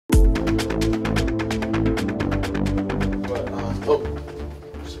But,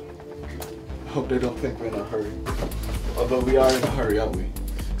 hope they don't think we're in a hurry. Although we are in a hurry, aren't we?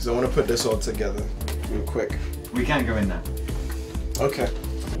 Because I want to put this all together real quick. We can go in now. Okay.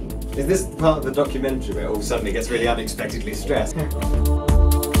 Is this part of the documentary where it all suddenly gets really unexpectedly stressed?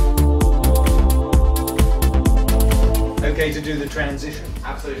 Okay to do the transition?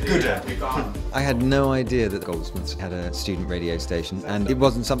 Absolutely. Good. Yeah, I had no idea that Goldsmiths had a student radio station, and it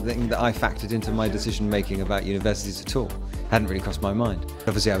wasn't something that I factored into my decision making about universities at all. Hadn't really crossed my mind.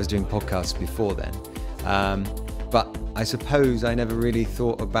 Obviously I was doing podcasts before then, but I suppose I never really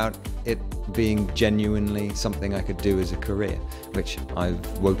thought about it being genuinely something I could do as a career, which I've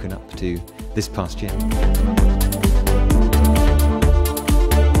woken up to this past year.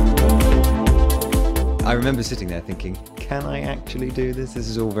 I remember sitting there thinking, can I actually do this? This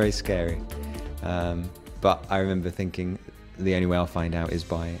is all very scary. But I remember thinking, the only way I'll find out is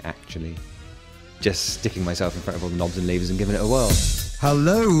by actually just sticking myself in front of all the knobs and levers and giving it a whirl.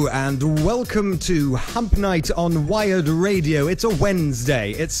 Hello and welcome to Hump Night on Wired Radio. It's a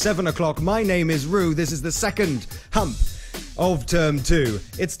Wednesday, it's 7 o'clock. My name is Rue. This is the second hump of Term 2.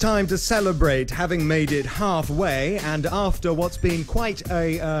 It's time to celebrate having made it halfway, and after what's been quite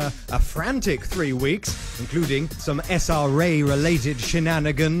a frantic 3 weeks, including some SRA-related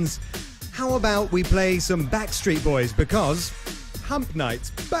shenanigans, how about we play some Backstreet Boys, because Hump Night's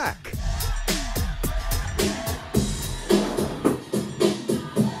back.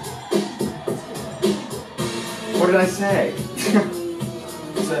 What did I say?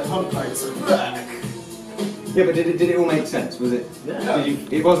 So Hump Nights are back. Yeah, but did it all make sense? Was it? Yeah.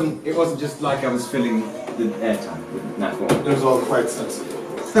 It wasn't just like I was filling the airtime with Nat Vaughan. It was all quite sensible.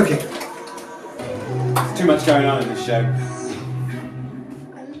 Okay. Too much going on in this show.